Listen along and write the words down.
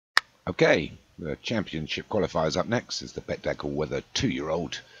Okay, the championship qualifiers up next is the Betdaq All-Weather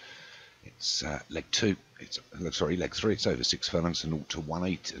 2-year-old. It's leg 3. It's over 6 furlongs, a 0 to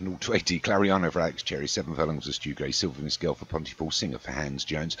 180, 0 to 80. Clariano for Alex Cherry, 7 furlongs for Stu Gray, Silver Miss Girl for Pontypool, Singer for Hans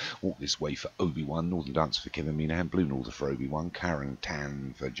Jones, Walk This Way for Obi-Wan, Northern Dancer for Kevin Minahan, Blue Norther for Obi-Wan, Karen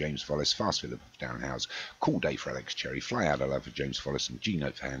Tan for James Follis, Fast Phillip for Darren Howes, Cool Day for Alex Cherry, Fly Out of Love for James Follis, and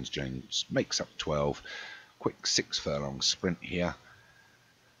G-Note for Hans Jones. Makes up 12. Quick 6 furlong sprint here.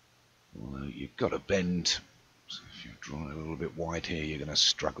 Although you've got to bend. So if you're drawing a little bit wide here, you're going to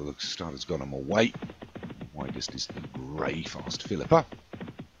struggle. The starter's got them away. Widest is the grey Fast Philippa.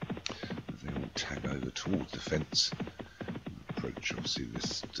 They all tag over towards the fence. Approach obviously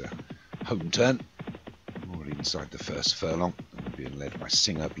this home turn. Already inside the first furlong. Being led by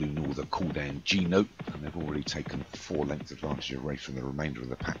Singer, Blue Norther, Cool Day and G-Note, and they've already taken 4 lengths advantage away from the remainder of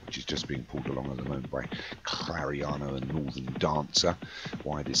the pack, which is just being pulled along at the moment by Clariano and Northern Dancer.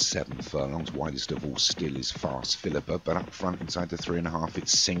 Wide is 7 furlongs, widest of all still is Fast Philippa, but up front inside the 3.5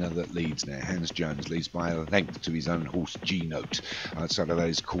 it's Singer that leads now. Hans Jones leads by a length to his own horse G-Note. Outside of that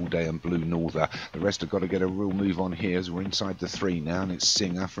is Cool Day and Blue Norther. The rest have got to get a real move on here as we're inside the 3 now, and it's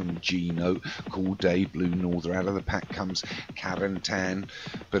Singer from G-Note, Cool Day, Blue Norther. Out of the pack comes Karen Tan,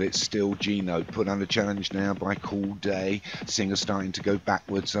 but it's still G-Note put under challenge now by Cool Day. Singer starting to go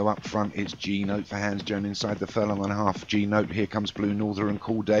backwards, so up front it's G-Note for Hans Jones inside the furlong and a half. G-Note, here comes Blue Norther and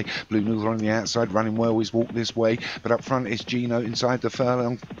Cool Day. Blue Norther on the outside, running well, he's Walk This Way, but up front it's G-Note inside the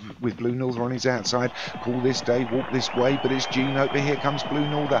furlong with Blue Norther on his outside. Cool This Day, Walk This Way, but it's G-Note, but here comes Blue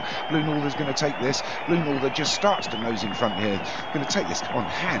Norther. Blue Norther's going to take this. Blue Norther just starts to nose in front here. Going to take this on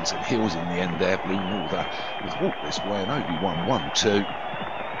hands and heels in the end there. Blue Norther with Walk This Way and Obi-Wan 1-2.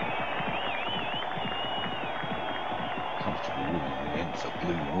 Comfortable win in the end for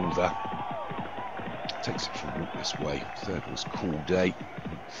Blue Norther. Takes it from Walk This Way. Third was Cool Day.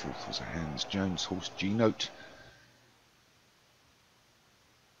 Fourth was a Hans Jones horse G-Note.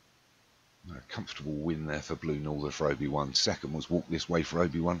 A comfortable win there for Blue Norther for Obi-Wan. Second was Walk This Way for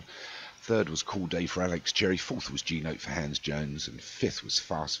Obi-Wan. Third was Cool Day for Alex Cherry. Fourth was G-Note for Hans Jones. And fifth was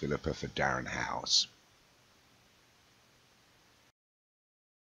Fast Philippa for Darren Howes.